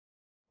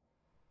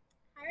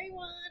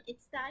everyone,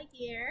 it's Di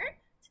here.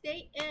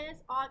 Today is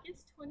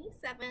August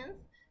 27th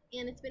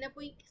and it's been a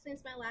week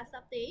since my last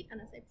update, and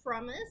as I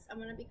promised, I'm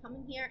going to be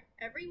coming here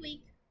every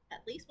week, at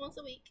least once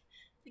a week,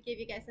 to give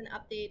you guys an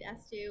update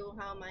as to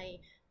how my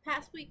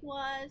past week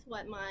was,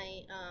 what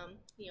my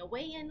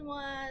weigh-in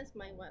was,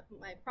 what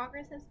my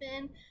progress has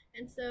been.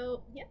 And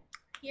so yeah,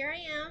 here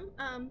I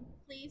am.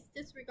 Please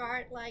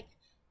disregard like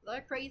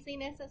the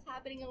craziness that's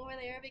happening over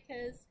there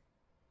because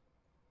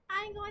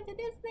I'm going to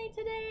Disney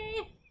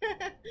today.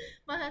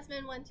 My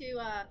husband went to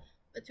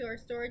our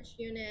storage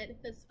unit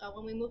because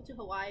when we moved to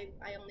Hawaii,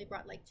 I only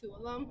brought like 2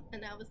 of them,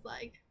 and I was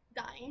like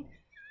dying.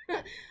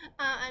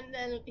 And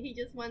then he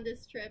just went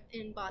this trip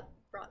and brought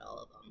all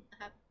of them.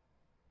 I have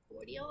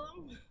 40 of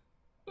them.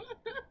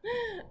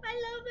 I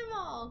love them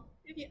all.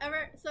 If you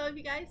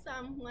guys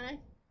want to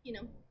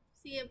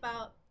see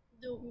about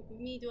do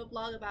a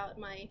blog about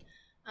my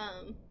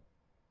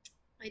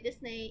my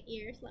Disney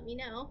years, let me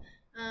know.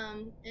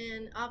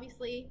 And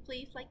obviously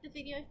please like the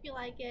video if you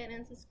like it,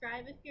 and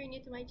subscribe if you're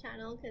new to my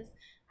channel, because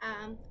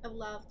I'd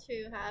love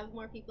to have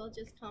more people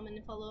just come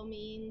and follow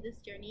me in this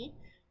journey,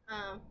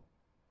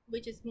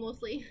 which is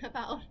mostly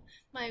about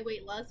my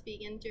weight loss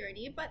vegan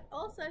journey. But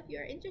also if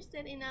you're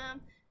interested in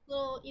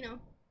little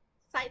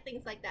side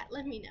things like that,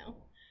 let me know.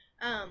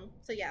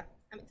 So yeah,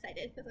 I'm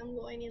excited because I'm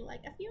going in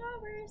like a few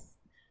hours.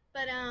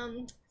 But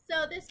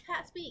so this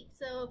past week,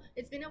 so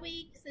it's been a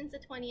week since the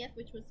 20th,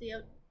 which was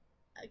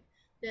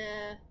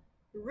the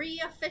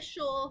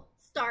re-official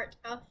start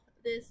of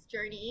this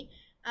journey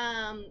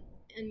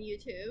in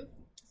YouTube.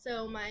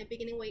 So my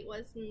beginning weight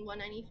was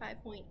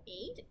 195.8,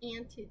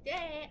 and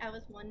today I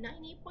was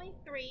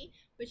 190.3,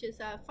 which is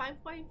a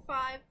 5.5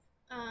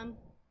 pound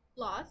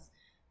loss,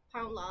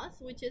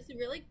 which is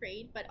really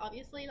great. But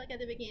obviously, like at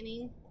the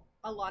beginning,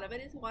 a lot of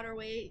it is water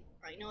weight.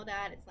 I know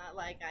that it's not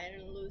like I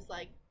didn't lose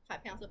like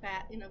 5 pounds of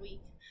fat in a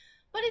week,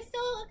 but it's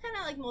still kind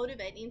of like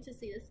motivating to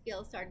see the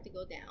scale starting to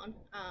go down.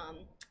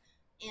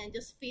 And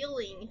just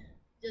feeling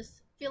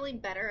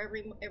better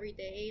every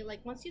day.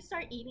 Like once you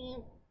start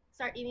eating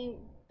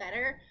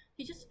better,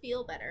 you just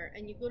feel better,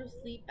 and you go to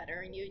sleep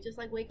better, and you just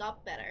like wake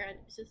up better, and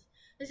it's just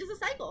a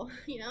cycle,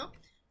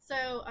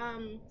 So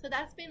so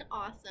that's been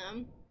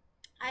awesome.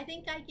 I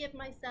think I give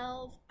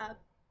myself a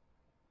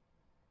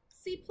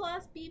C+,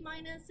 B-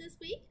 this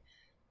week.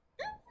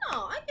 No,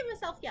 I give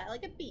myself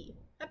like a B.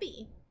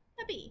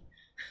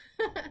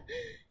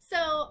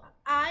 So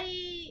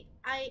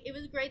it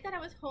was great that I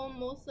was home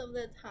most of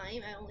the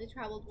time. I only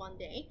traveled 1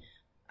 day.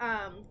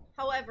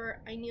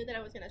 However, I knew that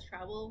I was going to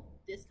travel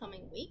this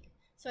coming week,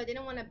 so I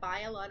didn't want to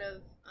buy a lot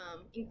of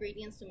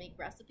ingredients to make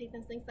recipes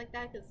and things like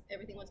that, because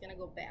everything was going to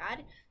go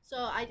bad. So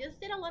I just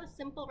did a lot of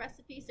simple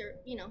recipes.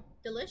 They're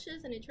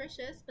delicious and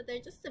nutritious, but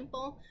they're just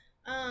simple.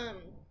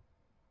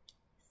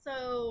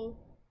 So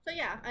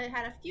yeah, I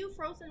had a few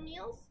frozen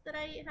meals that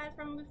I had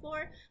from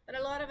before, but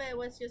a lot of it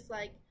was just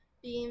like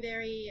being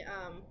very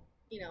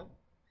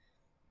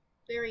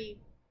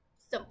very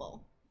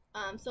simple.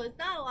 So it's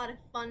not a lot of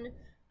fun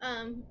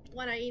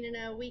what I eat in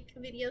a week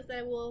videos that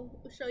I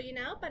will show you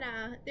now, but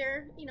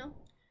they're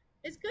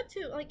it's good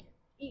to like,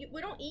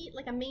 we don't eat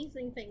like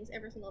amazing things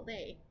every single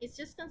day. It's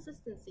just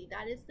consistency.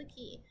 That is the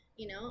key,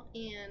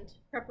 and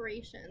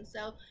preparation.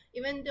 So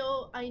even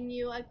though I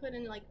knew I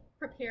couldn't like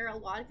prepare a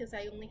lot because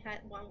I only had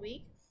 1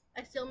 week,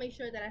 I still made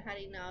sure that I had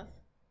enough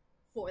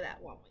for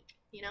that 1 week,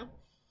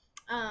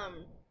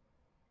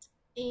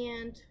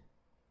 and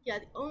yeah,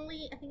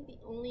 I think the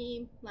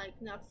only like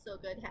not so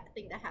good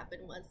thing that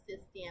happened was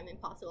this damn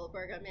Impossible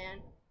Burger,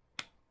 man.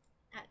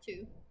 Had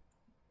to.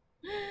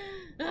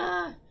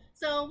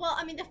 So, well,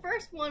 I mean, the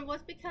first one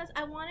was because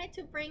I wanted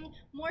to bring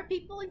more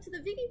people into the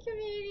vegan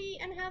community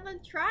and have them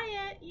try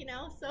it,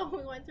 So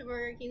we went to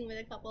Burger King with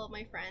a couple of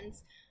my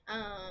friends,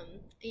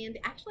 and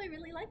actually I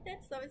really liked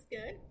it, so it's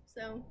good.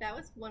 So that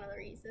was one of the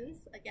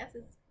reasons. I guess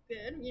it's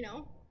good,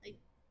 I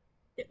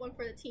did one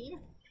for the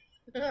team.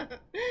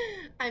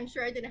 I'm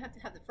sure I didn't have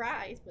to have the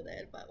fries with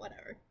it, but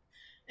whatever.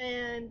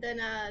 And then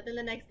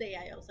the next day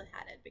I also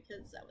had it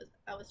because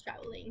I was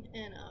traveling,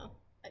 and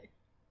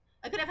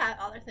I could have had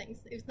other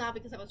things. It was not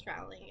because I was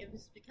traveling. It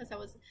was because I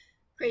was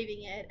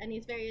craving it, and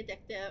it's very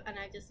addictive, and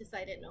I just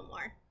decided no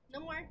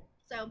more.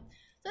 So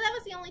that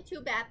was the only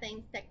 2 bad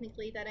things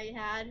technically that I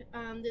had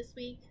this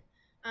week.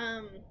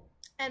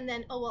 And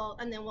then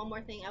one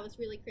more thing, I was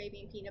really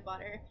craving peanut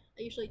butter.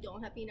 I usually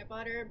don't have peanut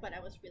butter, but I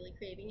was really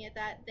craving it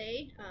that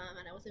day,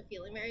 and I wasn't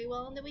feeling very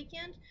well on the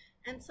weekend,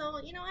 and so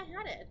I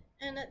had it,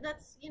 and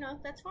that's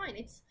that's fine.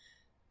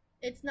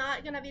 It's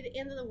not gonna be the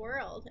end of the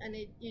world, and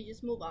you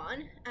just move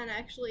on. And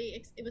actually,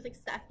 it was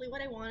exactly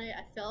what I wanted.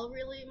 I felt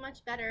really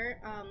much better.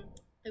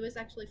 It was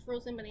actually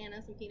frozen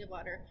bananas and peanut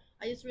butter.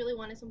 I just really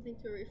wanted something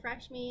to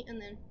refresh me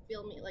and then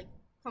feel me like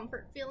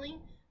comfort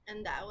feeling.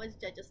 And I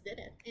just did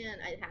it,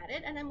 and I had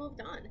it, and I moved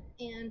on,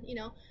 and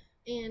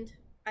and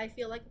I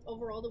feel like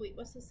overall the week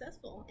was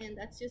successful, and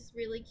that's just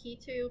really key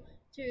to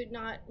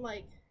not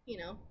like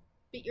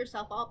beat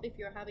yourself up if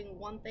you're having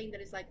one thing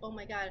that is like, oh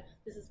my god,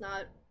 this is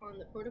not on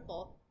the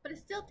protocol, but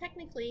it's still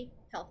technically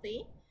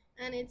healthy,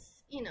 and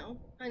it's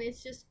and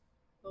it's just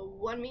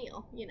one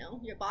meal. You know,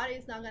 your body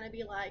is not gonna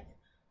be like,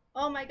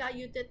 oh my god,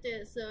 you did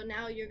this, so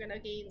now you're gonna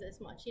gain this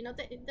much. You know,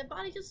 the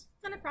body just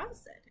gonna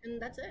process it,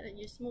 and that's it, and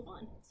you just move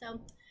on. So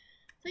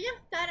yeah,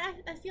 that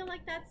I feel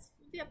like that's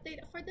the update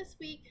for this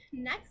week.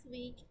 Next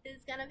week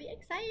is gonna be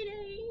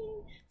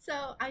exciting.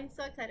 So I'm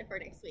so excited for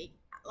next week.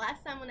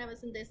 Last time when I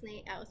was in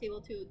Disney, I was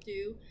able to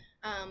do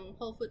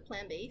whole food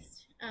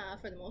plant-based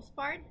for the most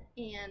part,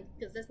 and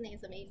because Disney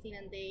is amazing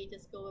and they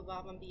just go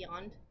above and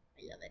beyond.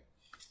 I love it.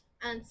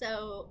 And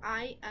so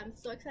I am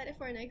so excited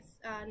for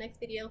next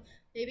video.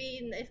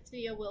 Maybe next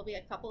video will be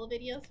a couple of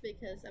videos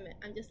because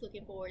I'm just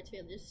looking forward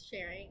to just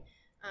sharing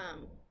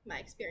my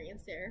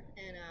experience there.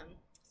 And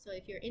so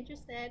if you're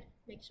interested,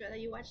 make sure that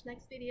you watch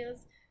next videos,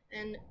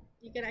 and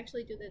you can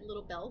actually do the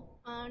little bell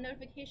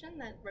notification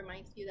that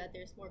reminds you that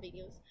there's more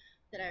videos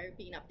that are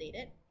being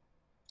updated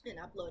and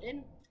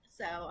uploaded.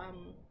 So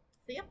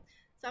yeah.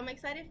 So I'm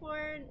excited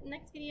for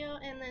next video,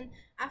 and then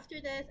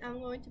after this I'm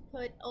going to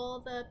put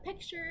all the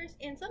pictures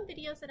and some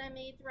videos that I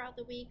made throughout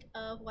the week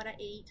of what I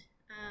ate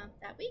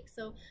that week.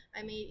 So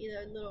I made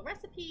either little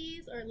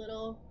recipes or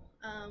little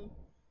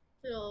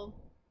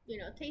you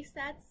know, taste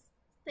tests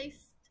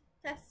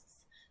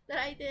that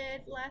I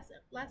did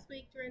last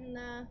week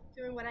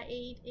during what I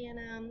ate,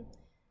 and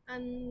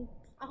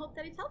I hope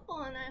that it's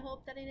helpful, and I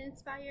hope that it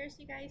inspires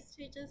you guys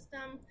to just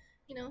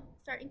you know,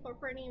 start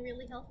incorporating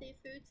really healthy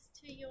foods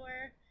to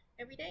your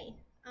every day,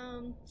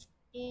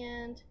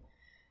 and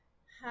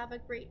have a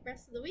great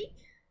rest of the week.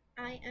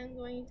 I am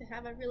going to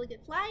have a really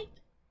good flight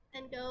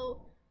and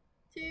go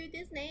to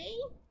Disney,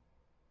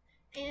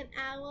 and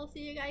I will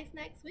see you guys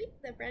next week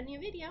with a brand new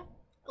video.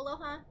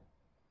 Aloha!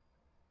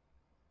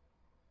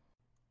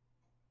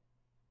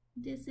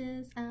 This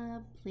is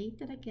a plate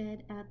that I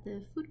get at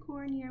the food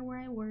court near where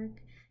I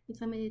work.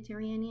 It's a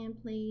Mediterranean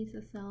place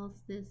that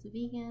sells this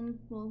vegan,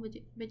 well,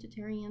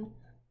 vegetarian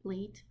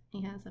plate.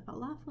 It has a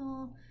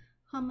falafel,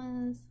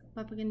 hummus,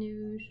 baba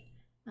ganoush,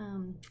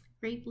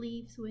 grape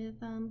leaves with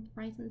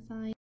rice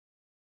inside.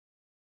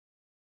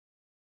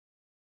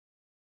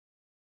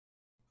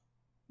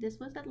 This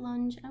was at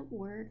lunch at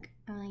work.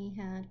 I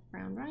had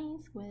brown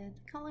rice with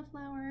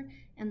cauliflower,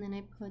 and then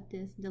I put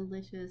this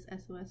delicious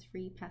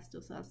SOS-free pesto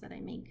sauce that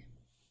I make.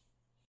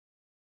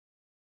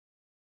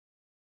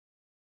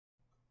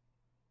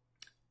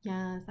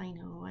 Yes, I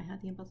know, I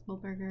had the Impossible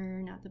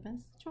Burger, not the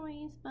best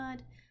choice,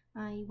 but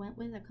I went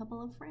with a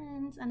couple of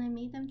friends and I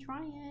made them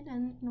try it,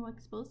 and you know,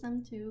 expose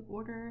them to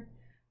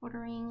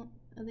ordering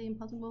the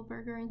Impossible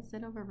Burger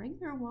instead of a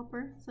regular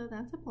Whopper, so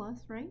that's a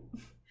plus, right?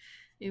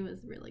 It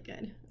was really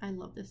good. I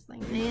love this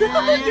thing.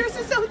 Yours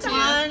is so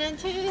tiny. 1,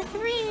 2,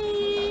 3.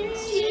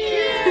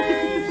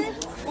 Cheers!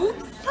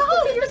 Oops.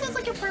 Oh, yours is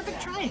like a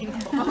perfect triangle.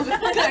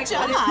 Good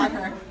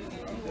job.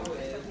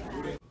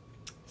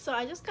 So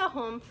I just got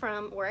home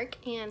from work,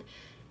 and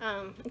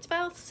it's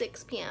about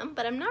 6 p.m.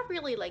 but I'm not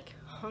really like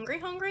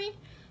hungry,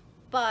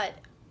 but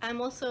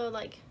I'm also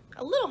like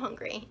a little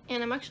hungry,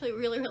 and I'm actually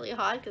really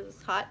hot because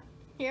it's hot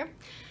here.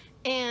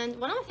 And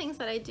one of the things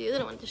that I do that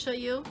I wanted to show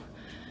you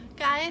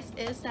guys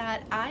is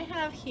that I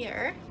have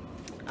here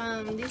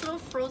these little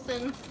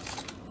frozen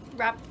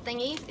wrap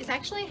thingies. It's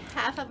actually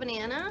half a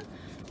banana,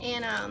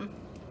 and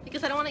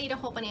because I don't want to eat a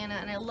whole banana,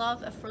 and I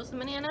love a frozen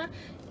banana,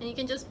 and you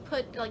can just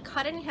put, like,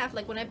 cut it in half.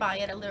 Like when I buy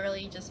it, I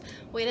literally just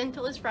wait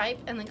until it's ripe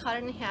and then cut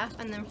it in half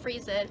and then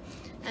freeze it,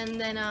 and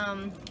then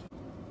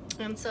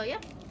so yeah,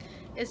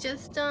 it's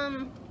just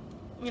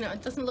you know,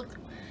 it doesn't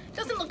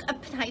look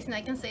appetizing,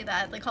 I can say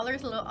that. The color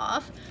is a little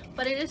off,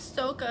 but it is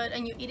so good,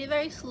 and you eat it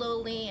very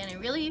slowly, and it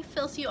really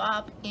fills you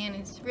up, and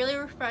it's really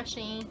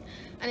refreshing,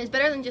 and it's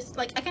better than just,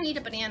 like, I can eat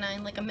a banana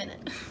in like a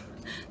minute.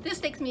 This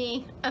takes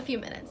me a few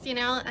minutes, you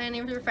know, and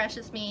it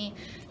refreshes me,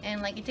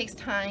 and like it takes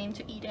time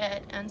to eat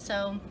it, and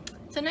so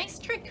it's a nice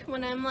trick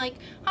when I'm like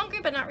hungry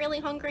but not really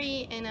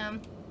hungry, and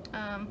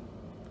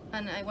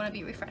I want to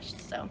be refreshed.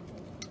 So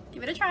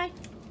give it a try.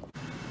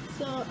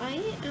 So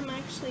I am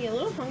actually a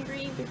little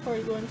hungry before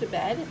going to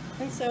bed,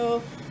 and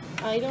so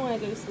I don't want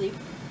to go to sleep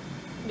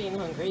being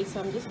hungry, so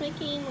I'm just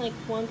making like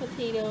one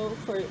potato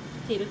for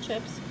potato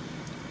chips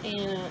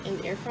and in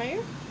the air fryer.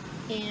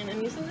 And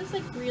I'm using this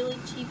like really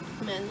cheap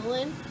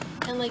mandolin,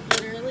 and like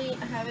literally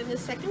I have it in the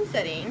second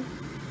setting,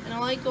 and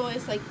all I go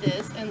is like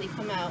this, and they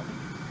come out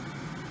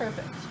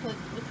perfect.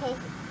 Look how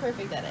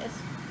perfect that is.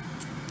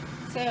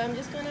 So I'm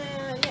just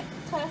gonna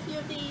cut a few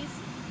of these,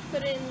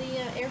 put it in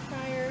the air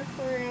fryer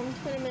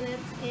for 20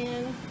 minutes,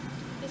 and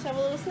just have a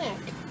little snack.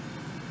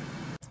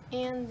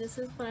 And this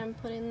is what I'm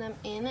putting them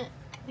in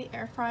the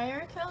air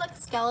fryer, kind of like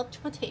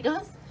scalloped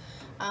potatoes.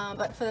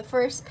 But for the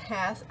first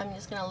pass, I'm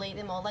just gonna lay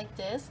them all like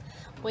this,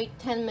 wait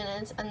 10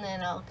 minutes, and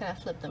then I'll kind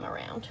of flip them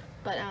around.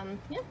 But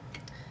yeah,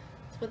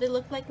 that's what they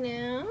look like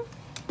now.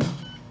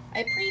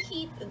 I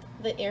preheat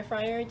the air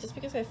fryer just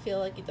because I feel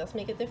like it does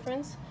make a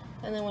difference,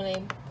 and then when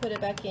I put it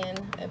back in,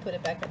 I put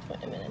it back at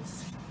 20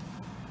 minutes.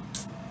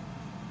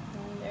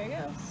 And there it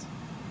goes.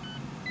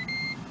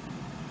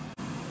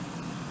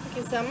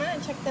 Okay, so I'm gonna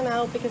check them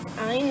out because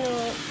I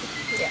know,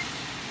 yeah.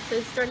 So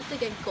it's starting to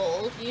get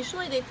gold.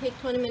 Usually they take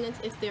 20 minutes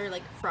if they're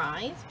like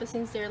fries, but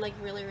since they're like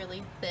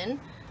really thin,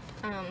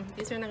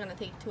 these are not gonna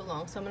take too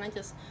long. So I'm gonna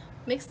just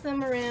mix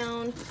them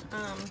around.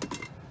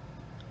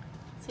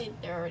 See,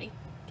 they're already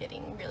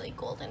getting really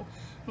golden.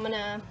 I'm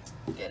gonna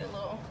get a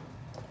little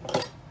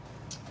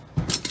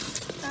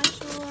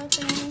spatula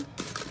thing,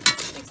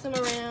 mix them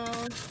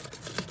around,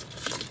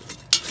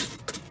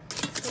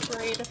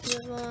 separate a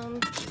few of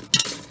them,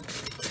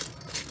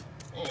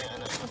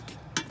 and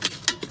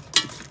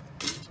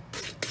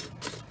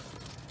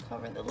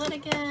cover the lid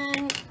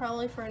again,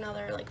 probably for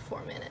another like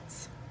 4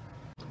 minutes.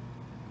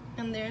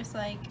 And there's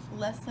like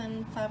less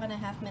than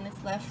 5.5 minutes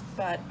left,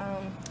 but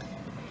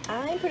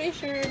I'm pretty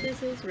sure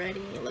this is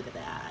ready. Look at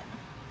that.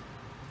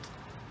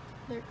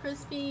 They're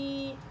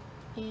crispy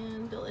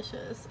and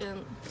delicious,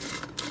 and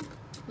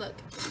look,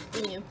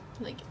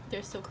 like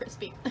they're so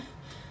crispy.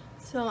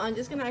 So I'm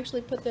just gonna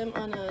actually put them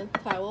on a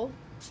towel,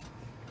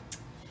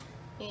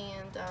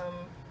 and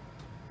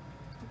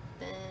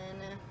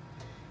then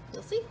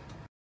you'll see.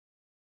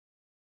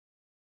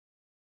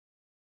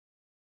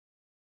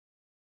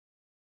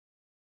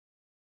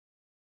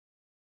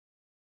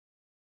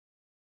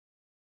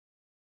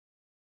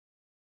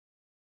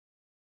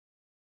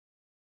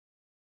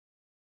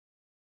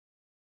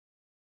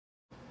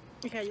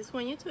 Okay, I just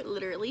want you to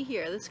literally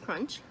hear this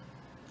crunch.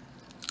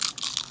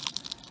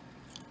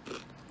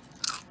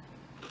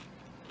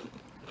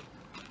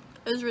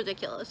 It was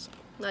ridiculous.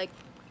 Like,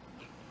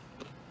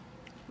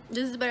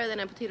 this is better than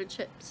a potato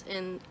chips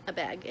in a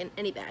bag, in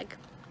any bag.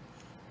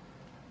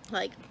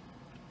 Like,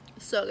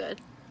 so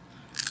good.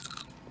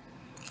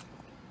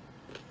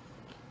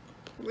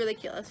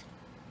 Ridiculous.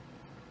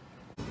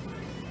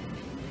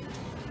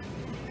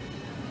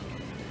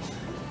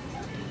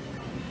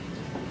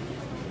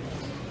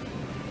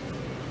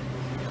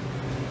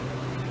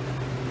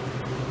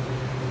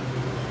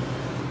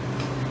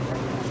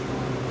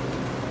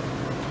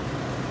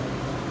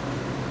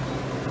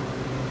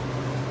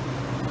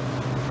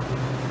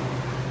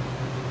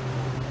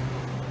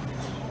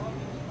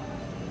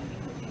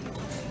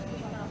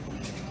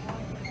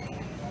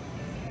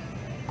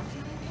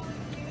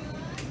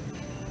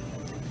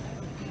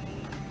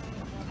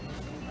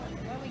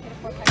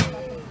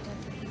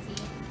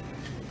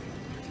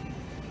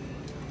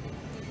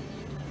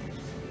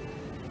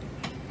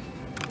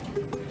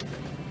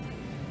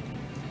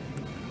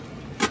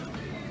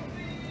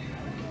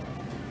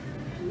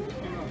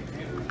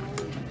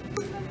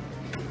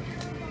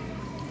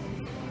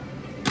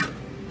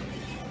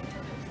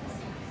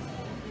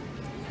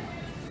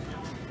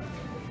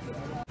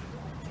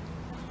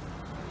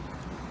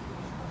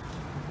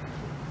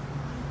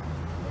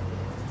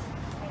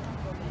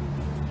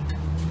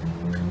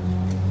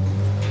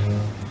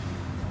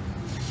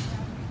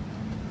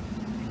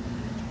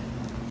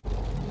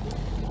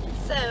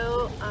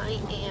 I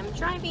am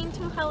driving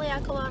to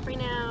Haleakala right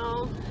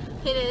now.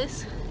 It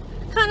is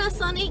kind of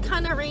sunny,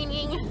 kind of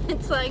raining.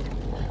 It's like,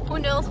 who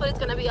knows what it's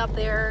gonna be up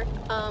there.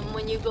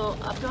 When you go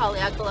up to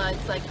Haleakala,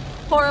 it's like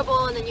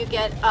horrible, and then you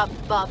get up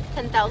above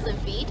 10,000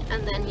 feet,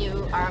 and then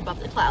you are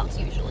above the clouds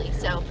usually.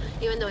 So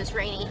even though it's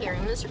raining here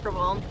in the Super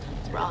Bowl,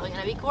 it's probably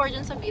gonna be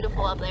gorgeous and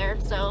beautiful up there.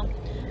 So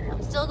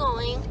I'm still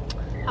going.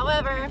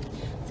 However,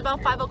 it's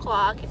about 5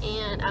 o'clock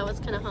and I was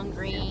kind of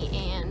hungry,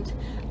 and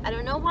I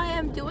don't know why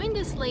I'm doing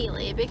this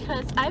lately,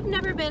 because I've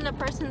never been a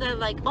person that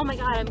like, oh my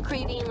god, I'm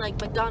craving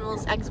like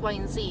McDonald's X, Y,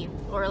 and Z,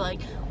 or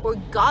like, or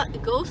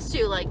goes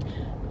to like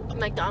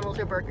McDonald's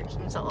or Burger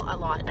King's a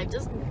lot. I'm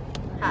just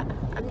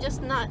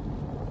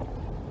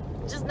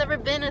never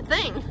been a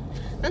thing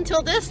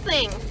until this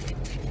thing.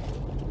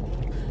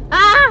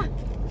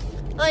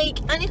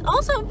 Like, and it's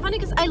also funny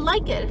because I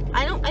like it.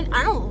 I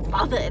don't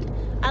love it.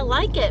 I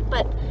like it,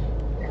 but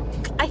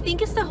I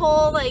think it's the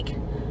whole, like,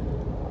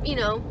 you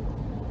know,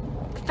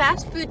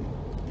 fast food,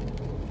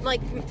 like,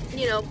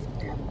 you know,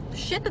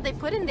 shit that they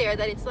put in there,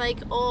 that it's like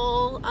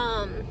all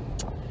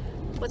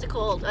what's it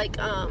called, like,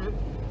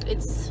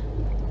 it's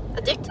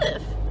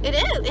addictive. It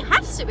is, it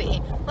has to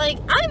be. Like,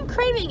 I'm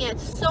craving it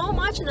so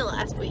much in the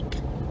last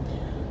week,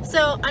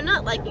 so I'm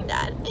not liking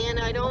that, and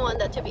I don't want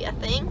that to be a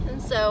thing.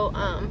 And so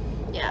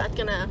yeah,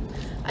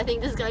 I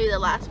think this is gonna be the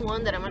last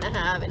one that I'm gonna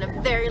have in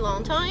a very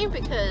long time,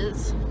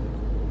 because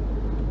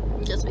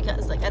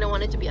like, I don't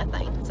want it to be a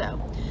thing. So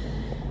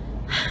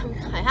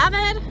I have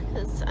it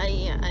because I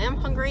am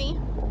hungry,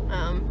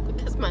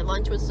 because my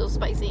lunch was so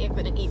spicy I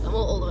couldn't eat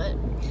all of it.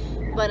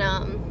 But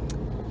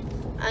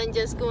I'm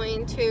just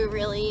going to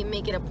really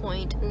make it a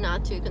point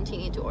not to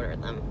continue to order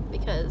them,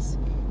 because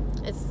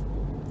it's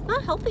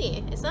not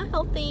healthy. It's not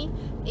healthy,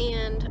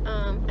 and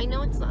I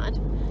know it's not.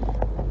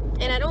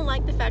 And I don't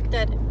like the fact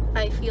that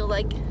I feel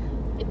like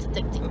it's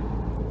addicting.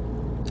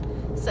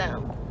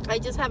 So I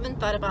just haven't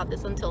thought about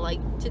this until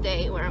like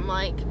today, where I'm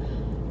like,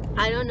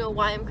 I don't know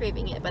why I'm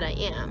craving it, but I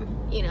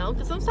am, you know,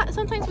 because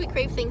sometimes we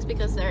crave things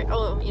because they're,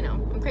 oh, you know,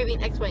 I'm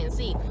craving X, Y, and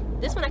Z.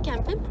 This one I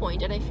can't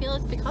pinpoint, and I feel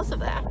it's because of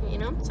that, you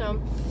know.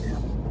 So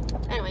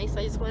anyways,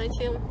 I just wanted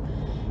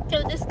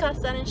to discuss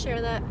that and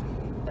share that.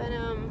 But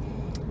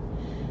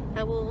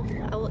I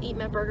will eat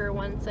my burger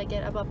once I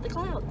get above the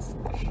clouds.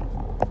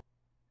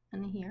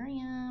 And here I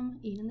am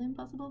eating the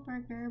Impossible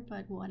Burger,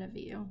 but what a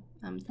view.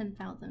 I'm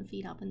 10,000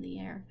 feet up in the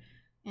air,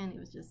 and it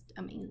was just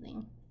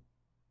amazing.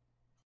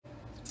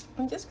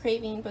 I'm just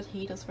craving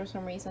potatoes for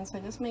some reason, so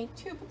I just made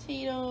 2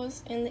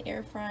 potatoes in the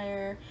air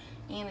fryer,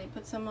 and I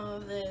put some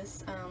of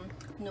this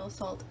no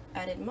salt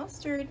added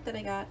mustard that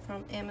I got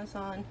from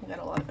Amazon. I got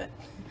a lot of it,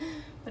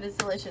 but it's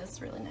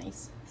delicious, really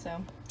nice.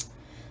 So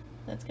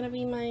that's gonna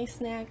be my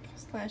snack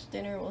slash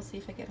dinner. We'll see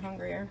if I get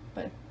hungrier,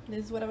 but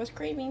this is what I was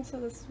craving, so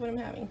this is what I'm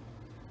having.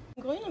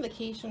 I'm going on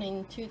vacation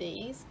in 2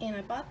 days, and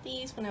I bought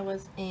these when I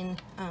was in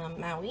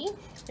Maui.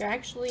 They're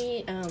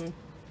actually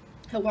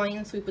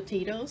Hawaiian sweet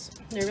potatoes.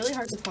 They're really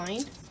hard to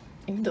find,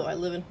 even though I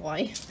live in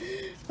Hawaii.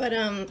 But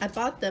I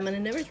bought them and I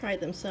never tried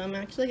them, so I'm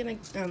actually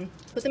gonna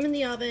put them in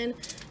the oven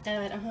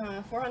at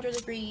 400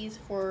 degrees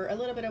for a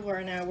little bit over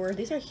an hour.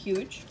 These are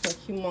huge, like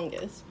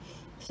humongous,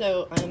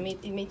 so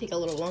it may take a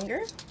little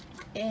longer.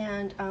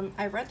 And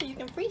I read that you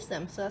can freeze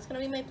them, so that's gonna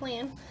be my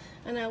plan,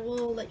 and I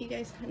will let you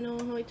guys know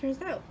how it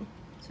turns out.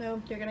 So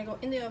they're gonna go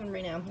in the oven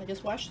right now. I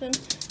just washed them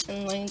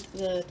and lined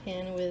the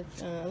pan with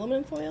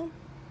aluminum foil.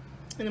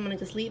 And I'm going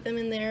to just leave them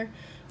in there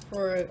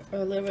for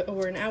a little bit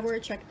over an hour,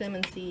 check them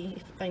and see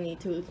if I need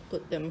to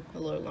put them a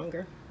little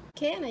longer.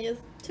 Okay, and I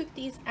just took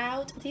these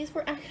out. These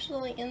were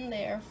actually in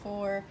there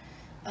for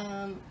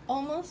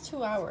almost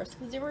 2 hours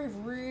because they were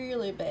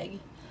really big.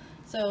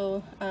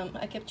 So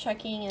I kept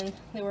checking and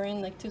they were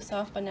in like too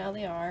soft, but now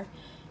they are.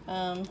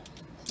 So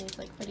it's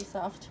like pretty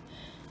soft.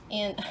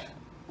 And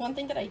one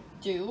thing that I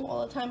do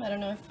all the time, I don't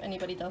know if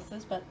anybody does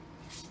this, but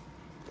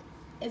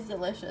it's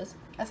delicious.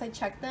 As I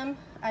check them,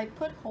 I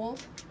put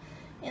holes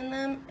in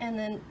them, and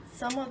then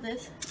some of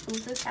this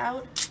oozes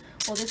out.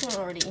 Well, this one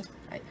already,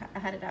 I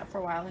had it out for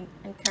a while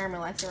and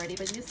caramelized already,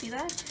 but you see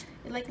that?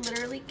 It like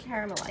literally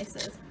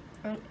caramelizes.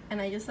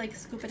 And I just like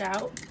scoop it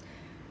out,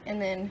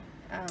 and then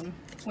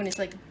when it's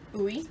like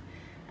ooey,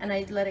 and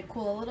I let it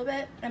cool a little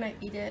bit, and I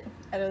eat it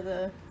out of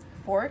the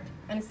fork,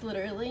 and it's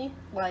literally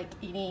like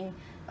eating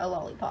a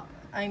lollipop.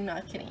 I'm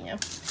not kidding you.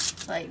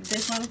 Like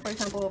this one, for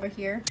example, over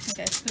here, like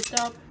I scooped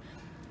up,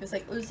 it's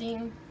like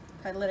oozing,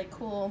 I let it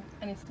cool,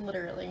 and it's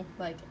literally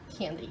like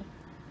candy,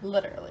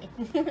 literally.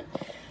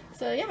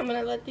 So yeah, I'm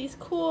gonna let these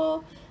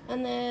cool,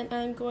 and then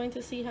I'm going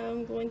to see how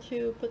I'm going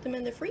to put them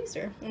in the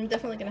freezer. I'm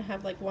definitely gonna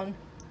have like one,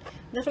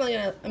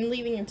 I'm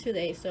leaving in 2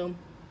 days, so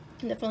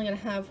I'm definitely gonna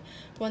have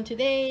 1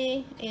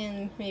 today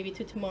and maybe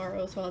 2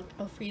 tomorrow, so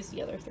I'll freeze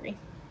the other 3.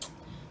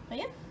 But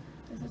yeah,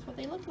 this is what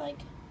they look like.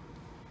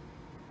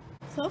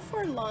 So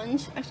for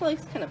lunch, actually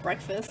it's kind of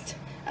breakfast.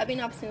 I've been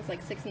up since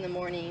like 6 in the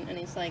morning and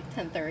it's like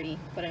 10:30,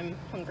 but I'm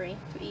hungry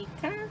to eat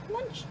kind of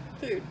lunch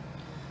food.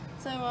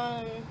 So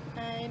I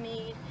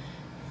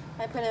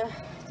put a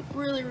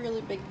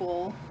really big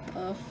bowl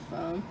of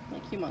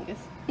like humongous,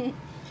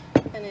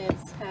 and it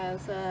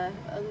has a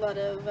lot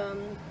of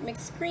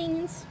mixed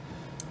greens,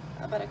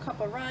 about a cup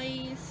of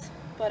rice,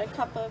 about a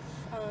cup of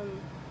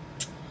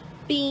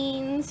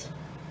beans,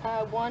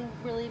 1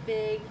 really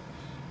big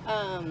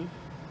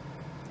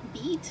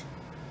beet,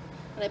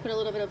 and I put a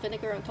little bit of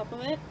vinegar on top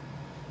of it,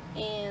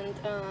 and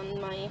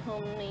my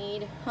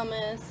homemade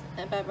hummus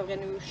and baba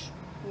ganoush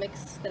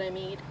mix that I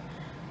made,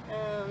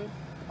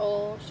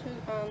 all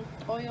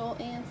oil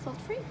and salt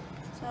free.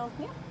 So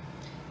yeah,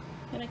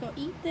 I'm gonna go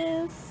eat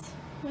this,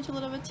 watch a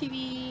little bit of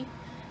TV,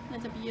 and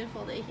it's a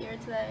beautiful day here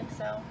today,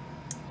 so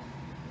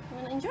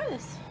I'm gonna enjoy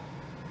this.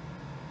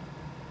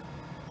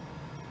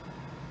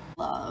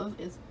 Love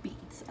is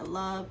beets. I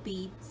love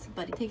beets,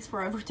 but it takes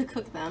forever to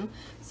cook them.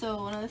 So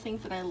one of the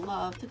things that I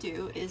love to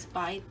do is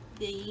buy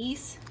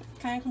these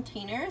kind of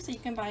containers. So you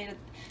can buy it,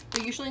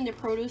 they're usually in the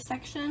produce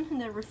section, in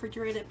the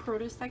refrigerated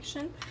produce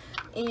section,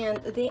 and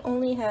they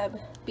only have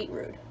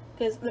beetroot.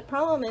 Because the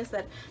problem is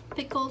that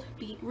pickled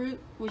beetroot,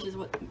 which is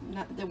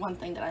the one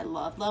thing that I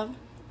love,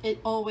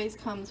 it always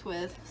comes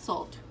with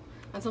salt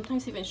and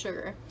sometimes even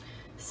sugar.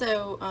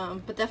 So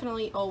but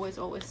definitely always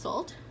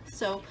salt.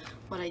 So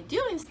what I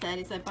do instead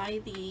is I buy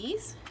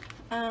these,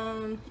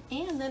 and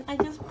then I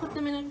just put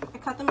them in I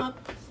cut them up.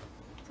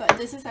 So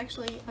this is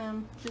actually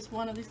just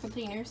one of these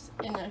containers,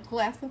 in a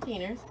glass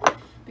containers,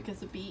 because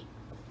the beet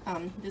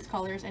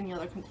discolors any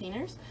other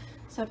containers.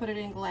 So I put it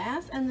in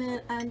glass, and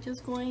then I'm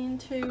just going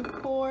to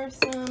pour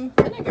some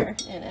vinegar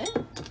in it.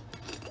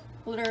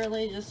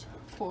 Literally just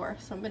pour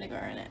some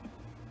vinegar in it.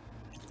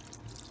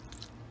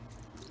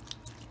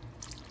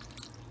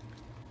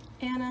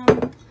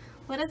 And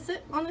let it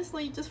sit,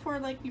 honestly, just for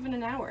like even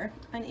an hour,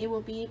 and it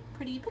will be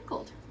pretty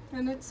pickled.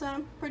 And it's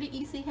a pretty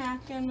easy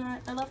hack, and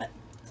I love it.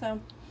 So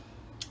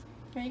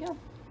there you go.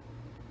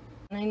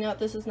 And I know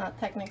this is not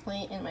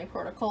technically in my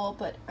protocol,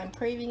 but I'm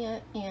craving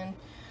it, and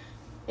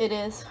it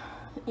is,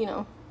 you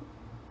know,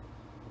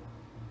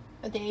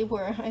 a day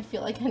where I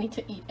feel like I need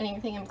to eat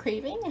anything I'm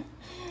craving.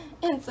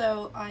 And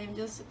so I'm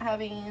just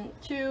having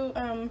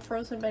 2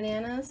 frozen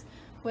bananas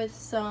with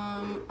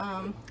some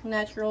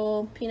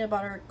natural peanut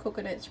butter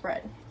coconut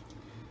spread.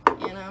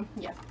 And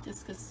yeah,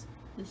 just because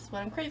this is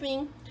what I'm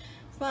craving.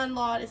 not a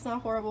lot, it's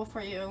not horrible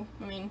for you.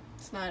 I mean,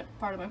 it's not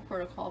part of my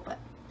protocol, but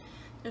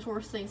there's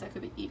worse things I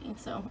could be eating,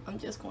 so I'm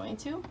just going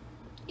to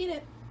eat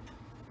it.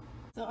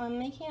 So I'm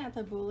making a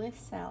tabbouleh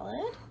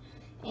salad,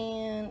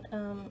 and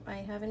I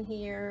have in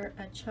here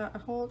a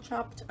whole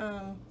chopped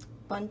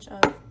bunch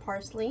of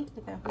parsley,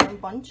 like one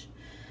bunch.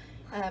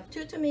 I have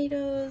 2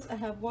 tomatoes, I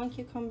have 1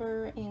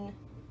 cucumber, and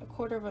a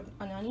quarter of an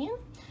onion.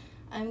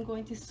 I'm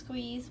going to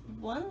squeeze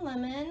 1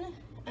 lemon,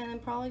 and I'm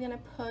probably going to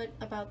put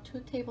about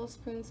 2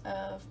 tablespoons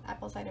of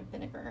apple cider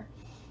vinegar.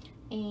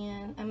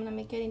 And I'm going to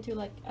make it into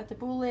like a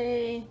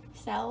tabbouleh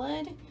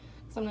salad.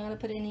 So I'm not going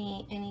to put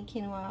any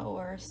quinoa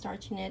or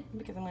starch in it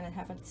because I'm going to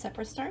have a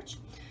separate starch.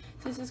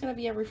 So this is going to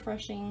be a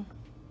refreshing,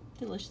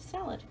 delicious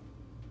salad.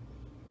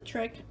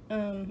 Trick,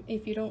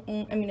 if you don't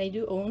own, I mean I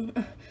do own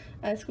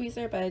a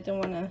squeezer, but I don't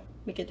want to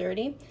make it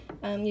dirty.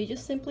 You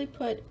just simply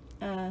put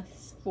a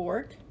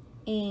fork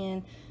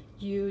and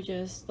you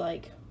just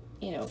like,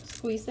 you know,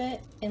 squeeze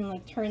it and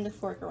like turn the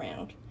fork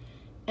around,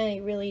 and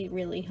it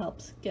really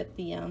helps get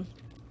the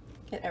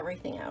get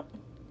everything out.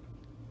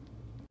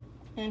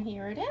 And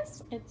here it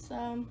is. It's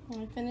I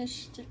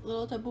finished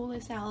little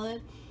tabbouleh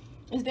salad.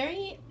 It's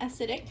very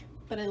acidic,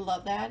 but I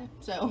love that.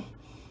 So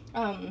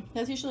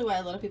that's usually why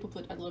a lot of people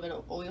put a little bit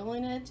of oil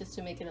in it, just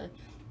to make it a,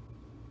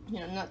 you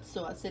know, not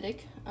so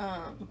acidic.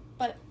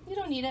 But you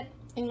don't need it,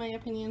 in my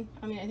opinion.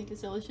 I mean, I think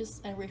it's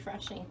delicious and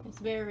refreshing. It's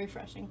very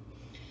refreshing.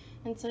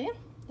 And so yeah,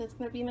 that's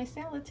gonna be my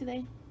salad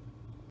today.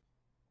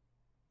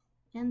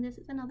 And this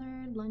is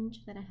another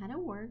lunch that I had at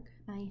work.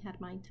 I had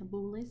my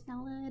tabbouleh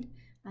salad,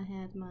 I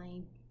had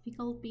my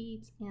pickled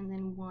beets, and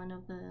then one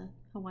of the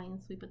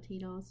Hawaiian sweet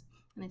potatoes,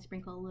 and I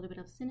sprinkled a little bit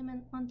of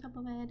cinnamon on top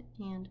of it,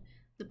 and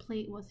the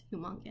plate was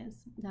humongous.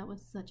 That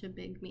was such a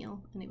big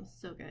meal, and it was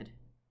so good.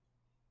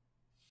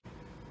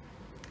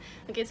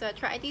 Okay, so I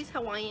tried these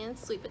Hawaiian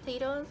sweet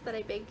potatoes that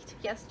I baked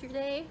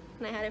yesterday,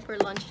 and I had it for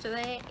lunch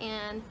today,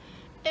 and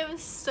it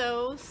was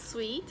so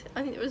sweet.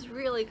 I mean, it was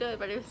really good,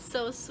 but it was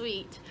so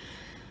sweet.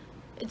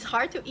 It's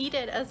hard to eat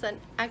it as an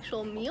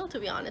actual meal, to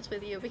be honest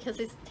with you, because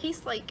it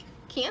tastes like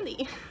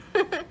candy.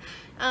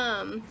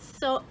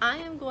 So I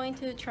am going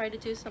to try to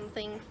do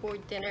something for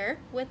dinner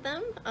with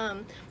them,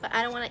 but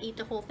I don't want to eat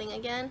the whole thing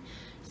again.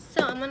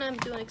 So I'm gonna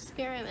do an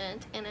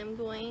experiment, and I'm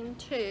going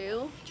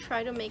to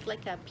try to make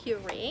like a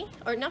puree,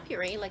 or not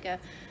puree, like a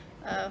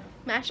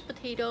mashed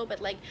potato, but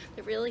like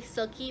the really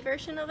silky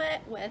version of it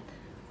with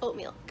oat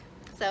milk.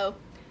 So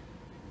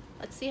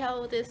let's see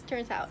how this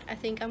turns out. I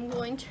think I'm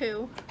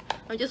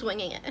just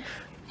winging it.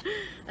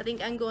 I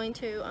think I'm going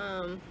to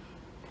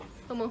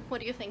Momo,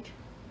 what do you think?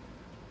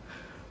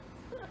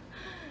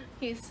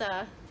 He's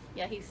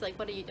yeah, he's like,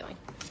 what are you doing?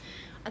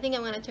 I think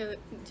I'm going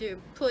to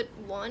put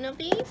one of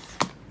these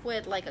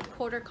with like a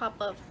quarter cup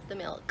of the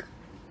milk,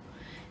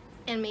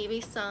 and maybe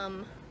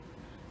some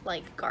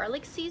like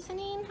garlic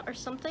seasoning or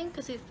something,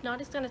 because if not,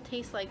 it's going to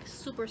taste like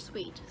super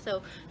sweet.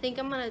 So I think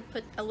I'm going to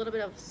put a little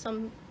bit of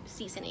some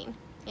seasoning,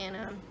 and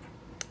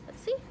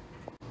let's see.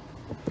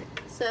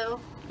 So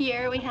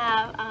here we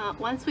have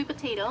 1 sweet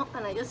potato,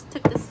 and I just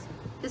took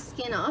the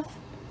skin off,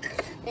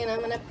 and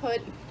I'm gonna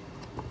put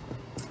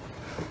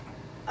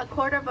a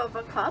quarter of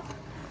a cup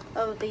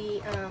of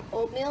the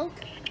oat milk.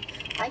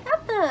 I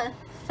got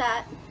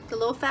the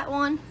low fat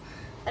one.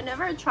 I've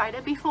never tried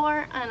it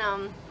before,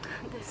 and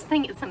this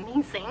thing is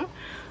amazing.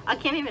 I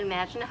can't even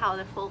imagine how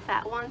the full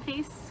fat one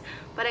tastes,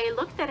 but I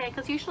looked at it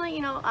because usually,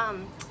 you know,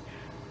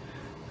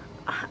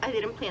 I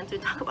didn't plan to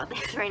talk about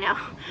this right now,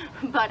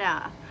 but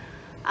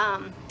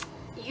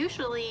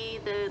usually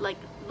the like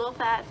low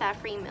fat,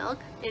 fat-free milk,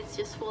 it's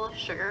just full of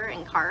sugar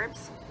and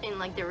carbs in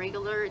like the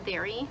regular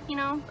dairy, you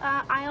know,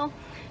 aisle.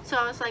 So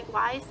I was like,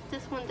 why is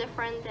this one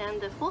different than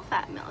the full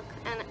fat milk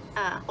and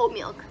oat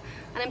milk?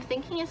 And I'm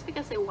thinking it's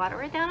because they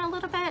water it down a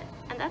little bit,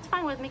 and that's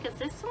fine with me because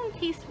this one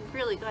tastes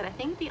really good. I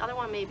think the other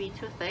one may be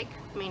too thick.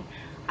 I mean,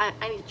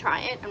 I need to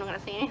try it. I'm not gonna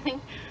say anything,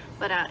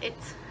 but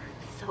it's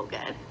so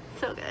good,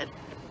 so good.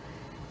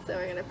 So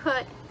we're gonna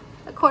put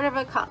a quarter of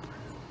a cup.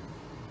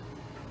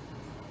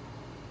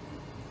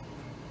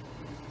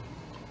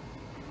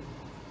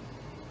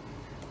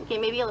 Okay,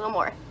 maybe a little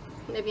more,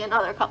 maybe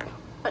another cup,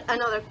 but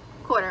another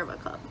quarter of a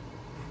cup.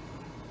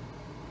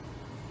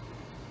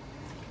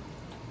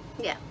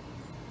 Yeah.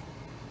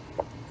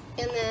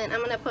 And then I'm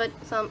gonna put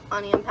some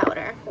onion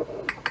powder.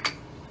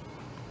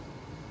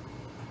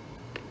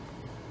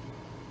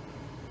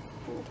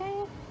 Okay.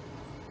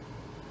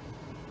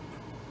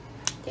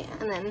 Okay,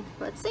 and then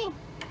let's see.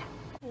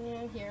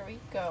 And here we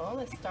go.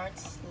 Let's start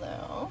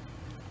slow,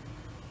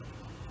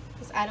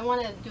 because I don't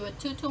want to do it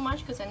too much,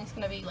 because then it's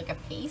gonna be like a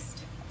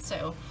paste.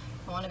 So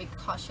I want to be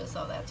cautious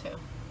of that too.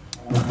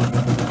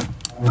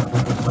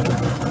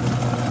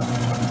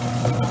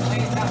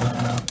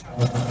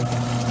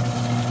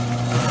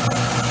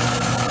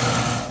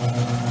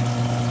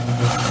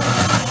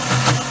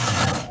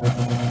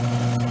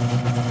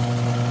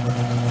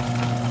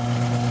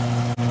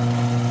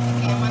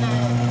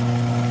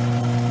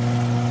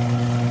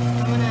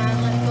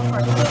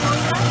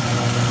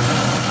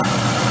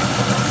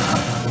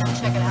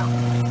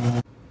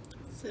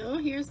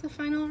 Here's the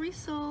final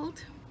result.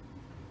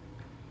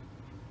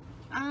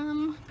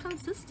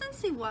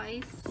 Consistency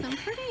wise, I'm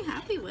pretty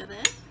happy with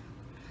it.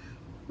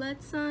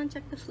 Let's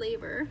check the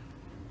flavor.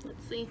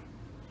 Let's see.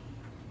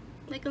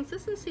 Like,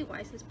 consistency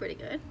wise is pretty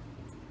good.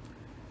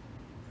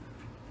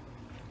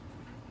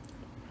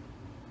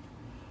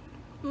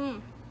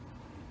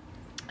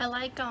 I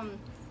like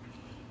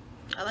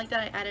that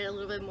I added a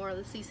little bit more of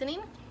the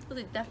seasoning, because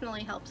it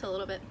definitely helps a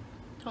little bit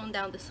tone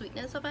down the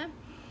sweetness of it.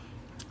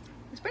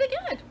 It's pretty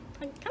good.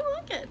 I kind of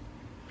like it.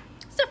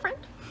 It's different.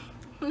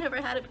 I've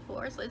never had it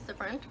before, so it's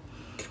different.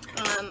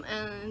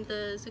 And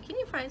the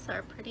zucchini fries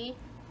are pretty.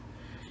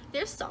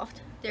 They're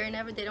soft. They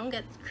don't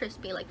get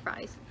crispy like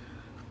fries,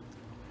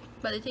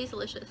 but they taste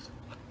delicious.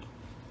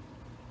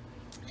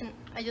 And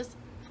I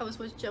was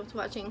just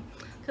watching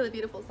the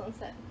beautiful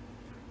sunset.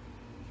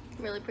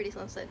 Really pretty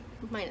sunset,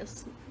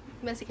 minus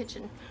messy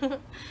kitchen. But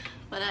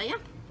yeah,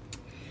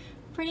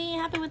 pretty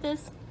happy with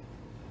this.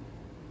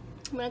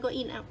 I'm gonna go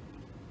eat now.